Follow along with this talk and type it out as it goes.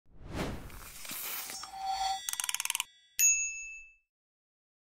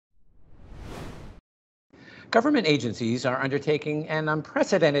Government agencies are undertaking an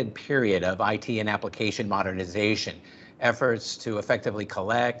unprecedented period of IT and application modernization. Efforts to effectively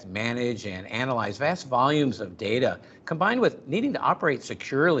collect, manage, and analyze vast volumes of data, combined with needing to operate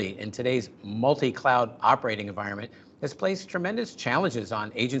securely in today's multi-cloud operating environment, has placed tremendous challenges on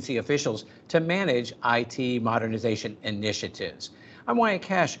agency officials to manage IT modernization initiatives. I'm Wyatt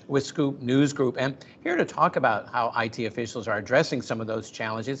Cash with Scoop News Group, and here to talk about how IT officials are addressing some of those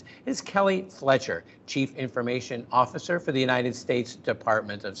challenges is Kelly Fletcher, Chief Information Officer for the United States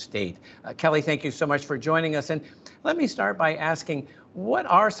Department of State. Kelly, thank you so much for joining us. And let me start by asking, what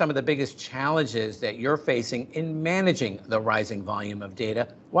are some of the biggest challenges that you're facing in managing the rising volume of data,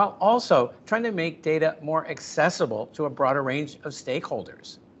 while also trying to make data more accessible to a broader range of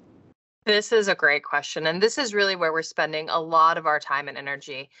stakeholders? This is a great question, and this is really where we're spending a lot of our time and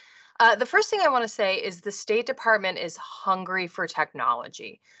energy. The first thing I want to say is the State Department is hungry for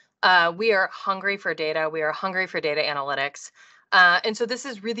technology. We are hungry for data. We are hungry for data analytics. And so this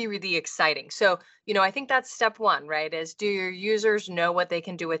is really, really exciting. So, I think that's step one, right? Is do your users know what they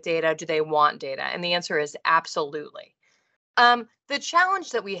can do with data? Do they want data? And the answer is absolutely. The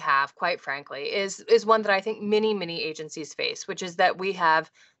challenge that we have, quite frankly, is one that I think many agencies face, which is that we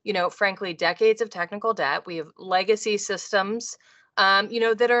have, frankly, decades of technical debt. We have legacy systems,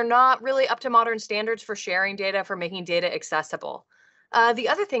 that are not really up to modern standards for sharing data, for making data accessible. The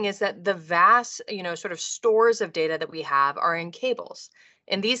other thing is that the vast, sort of stores of data that we have are in cables.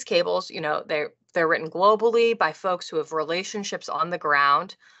 And these cables, they're written globally by folks who have relationships on the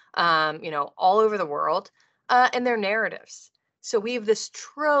ground, all over the world, and they're narratives. So we have this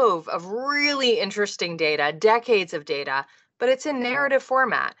trove of really interesting data, decades of data, but it's in narrative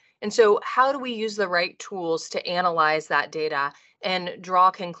format. And so how do we use the right tools to analyze that data and draw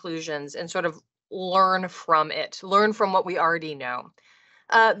conclusions and sort of learn from it, learn from what we already know?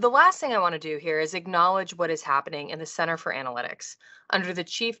 The last thing I want to do here is acknowledge what is happening in the Center for Analytics under the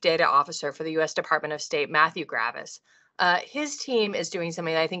Chief Data Officer for the U.S. Department of State, Matthew Gravis. His team is doing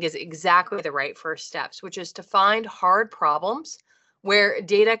something that I think is exactly the right first steps, which is to find hard problems where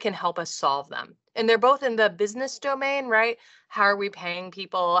data can help us solve them. And they're both in the business domain, right? How are we paying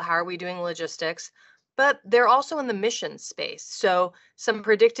people? How are we doing logistics? But they're also in the mission space. So some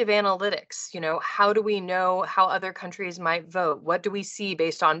predictive analytics, how do we know how other countries might vote? What do we see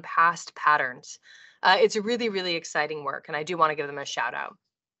based on past patterns? It's really, really exciting work, and I do want to give them a shout out.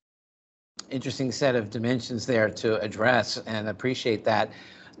 Interesting set of dimensions there to address, and appreciate that.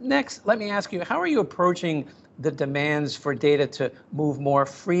 Next, let me ask you, how are you approaching the demands for data to move more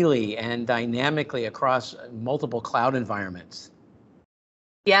freely and dynamically across multiple cloud environments?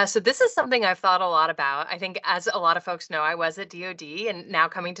 Yeah, so this is something I've thought a lot about. I think, as a lot of folks know, I was at DoD and now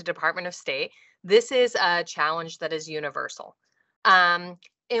coming to Department of State. This is a challenge that is universal. And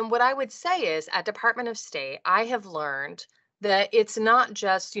what I would say is at Department of State, I have learned that it's not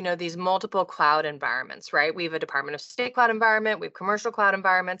just, these multiple cloud environments, right? We have a Department of State cloud environment, we have commercial cloud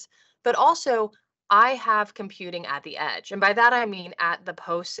environments, but also I have computing at the edge. And by that, I mean at the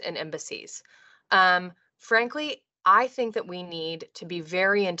posts and embassies. Frankly, I think that we need to be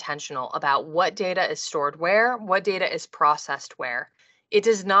very intentional about what data is stored where, what data is processed where. It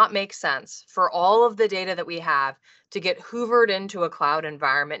does not make sense for all of the data that we have to get hoovered into a cloud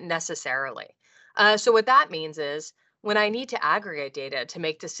environment necessarily. So what that means is when I need to aggregate data to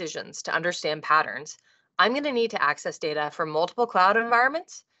make decisions, to understand patterns, I'm going to need to access data from multiple cloud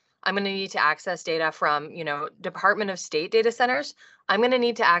environments. I'm going to need to access data from, Department of State data centers. I'm going to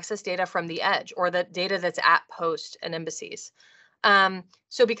need to access data from the edge or the data that's at post and embassies.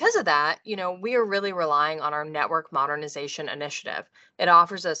 So because of that, we are really relying on our network modernization initiative. It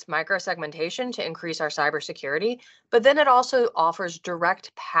offers us microsegmentation to increase our cybersecurity, but then it also offers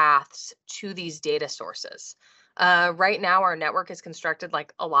direct paths to these data sources. Right now, our network is constructed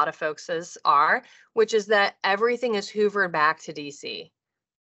like a lot of folks's are, which is that everything is hoovered back to DC.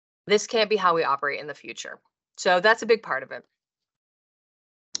 This can't be how we operate in the future. So that's a big part of it.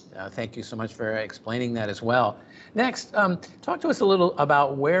 Thank you so much for explaining that as well. Next, talk to us a little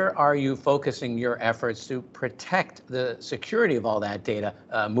about where are you focusing your efforts to protect the security of all that data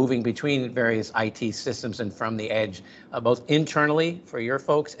moving between various IT systems and from the edge, both internally for your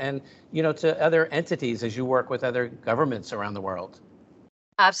folks and to other entities as you work with other governments around the world.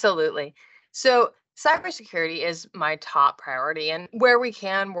 Absolutely. So cybersecurity is my top priority, and where we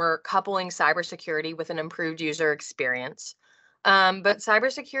can, we're coupling cybersecurity with an improved user experience. But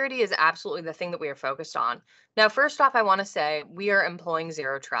cybersecurity is absolutely the thing that we are focused on. Now, first off, I want to say we are employing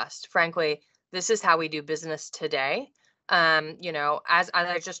zero trust. Frankly, this is how we do business today. As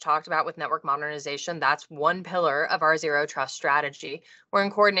I just talked about with network modernization, that's one pillar of our zero trust strategy. We're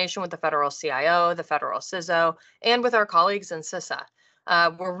in coordination with the federal CIO, the federal CISO, and with our colleagues in CISA.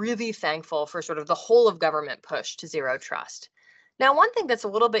 We're really thankful for sort of the whole of government push to zero trust. Now, one thing that's a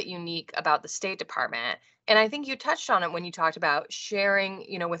little bit unique about the State Department, and I think you touched on it when you talked about sharing,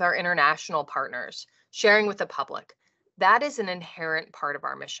 with our international partners, sharing with the public. That is an inherent part of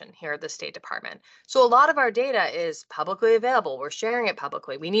our mission here at the State Department. So a lot of our data is publicly available. We're sharing it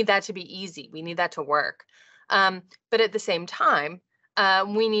publicly. We need that to be easy. We need that to work. But at the same time,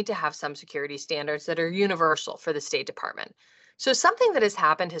 we need to have some security standards that are universal for the State Department. So something that has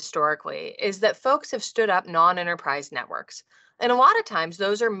happened historically is that folks have stood up non-enterprise networks. And a lot of times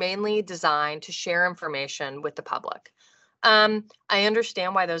those are mainly designed to share information with the public. I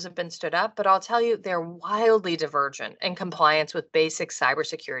understand why those have been stood up, but I'll tell you, they're wildly divergent in compliance with basic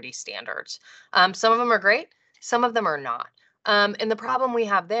cybersecurity standards. Some of them are great, some of them are not. And the problem we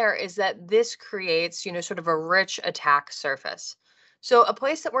have there is that this creates, sort of a rich attack surface. So a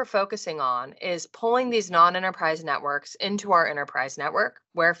place that we're focusing on is pulling these non-enterprise networks into our enterprise network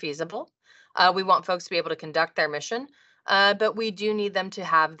where feasible. We want folks to be able to conduct their mission, but we do need them to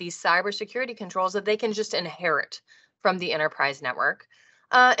have these cybersecurity controls that they can just inherit from the enterprise network.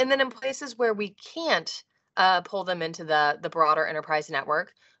 And then in places where we can't pull them into the broader enterprise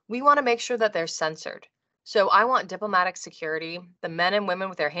network, we want to make sure that they're censored. So I want diplomatic security, the men and women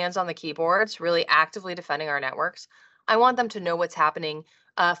with their hands on the keyboards, really actively defending our networks. I want them to know what's happening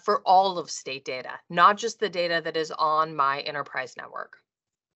for all of state data, not just the data that is on my enterprise network.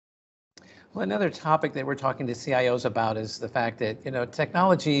 Well, another topic that we're talking to CIOs about is the fact that,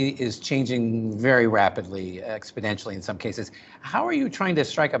 technology is changing very rapidly, exponentially in some cases. How are you trying to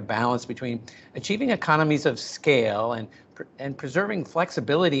strike a balance between achieving economies of scale and preserving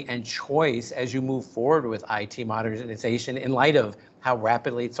flexibility and choice as you move forward with IT modernization in light of how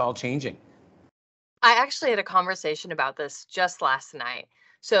rapidly it's all changing? I actually had a conversation about this just last night.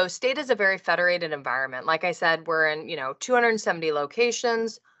 So state is a very federated environment. Like I said, we're in, 270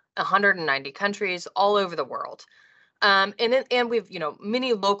 locations, 190 countries all over the world. And we've,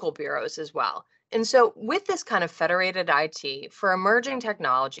 many local bureaus as well. And so with this kind of federated IT for emerging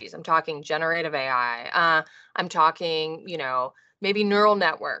technologies, I'm talking generative AI, I'm talking, maybe neural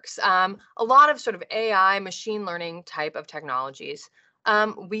networks, a lot of sort of AI, machine learning type of technologies.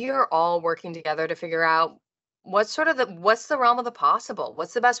 We are all working together to figure out what's the realm of the possible?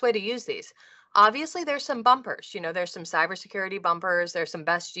 What's the best way to use these? Obviously, there's some bumpers. There's some cybersecurity bumpers. There's some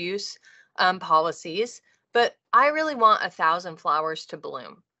best use policies. But I really want 1,000 flowers to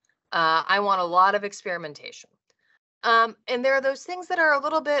bloom. I want a lot of experimentation. And there are those things that are a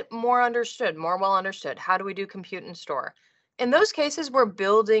little bit more understood, more well understood. How do we do compute and store? In those cases, we're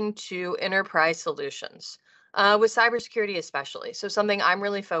building to enterprise solutions, with cybersecurity especially. So something I'm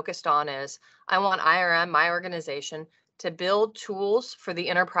really focused on is I want IRM, my organization, to build tools for the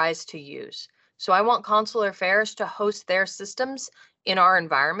enterprise to use. So I want consular affairs to host their systems in our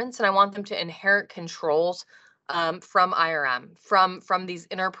environments, and I want them to inherit controls from IRM, from these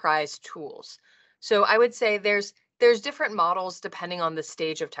enterprise tools. So I would say there's different models depending on the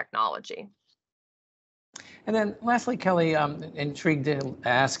stage of technology. And then lastly, Kelly, I'm intrigued to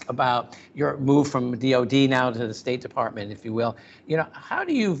ask about your move from DoD now to the State Department, if you will. How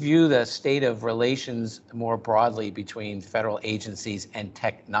do you view the state of relations more broadly between federal agencies and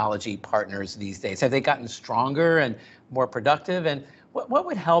technology partners these days? Have they gotten stronger and more productive? And what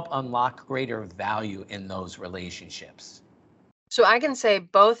would help unlock greater value in those relationships? So I can say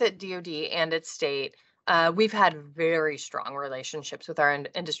both at DoD and at state, we've had very strong relationships with our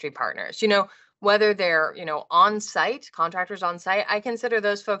industry partners. Whether they're, on site, contractors on site, I consider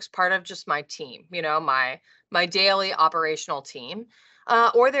those folks part of just my team, my daily operational team,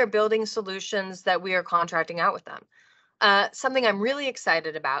 or they're building solutions that we are contracting out with them. Something I'm really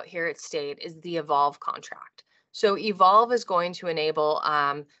excited about here at State is the Evolve contract. So Evolve is going to enable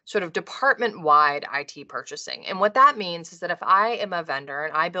sort of department-wide IT purchasing. And what that means is that if I am a vendor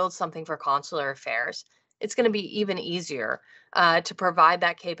and I build something for consular affairs, it's going to be even easier to provide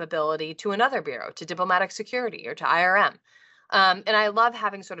that capability to another bureau, to diplomatic security or to IRM. And I love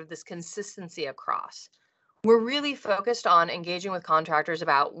having sort of this consistency across. We're really focused on engaging with contractors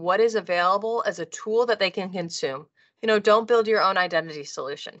about what is available as a tool that they can consume. Don't build your own identity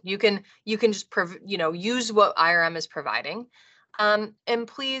solution. You can just use what IRM is providing, and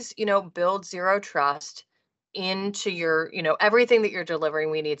please build zero trust into your everything that you're delivering.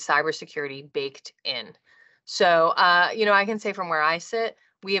 We need cybersecurity baked in. So I can say from where I sit,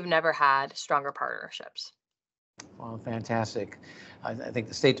 we have never had stronger partnerships. Well, fantastic. I think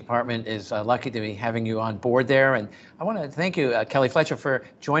the State Department is lucky to be having you on board there. And I want to thank you, Kelly Fletcher, for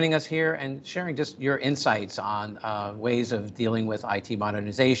joining us here and sharing just your insights on ways of dealing with IT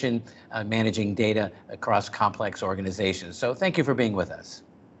modernization, managing data across complex organizations. So thank you for being with us.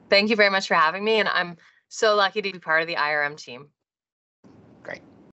 Thank you very much for having me, and I'm so lucky to be part of the IRM team.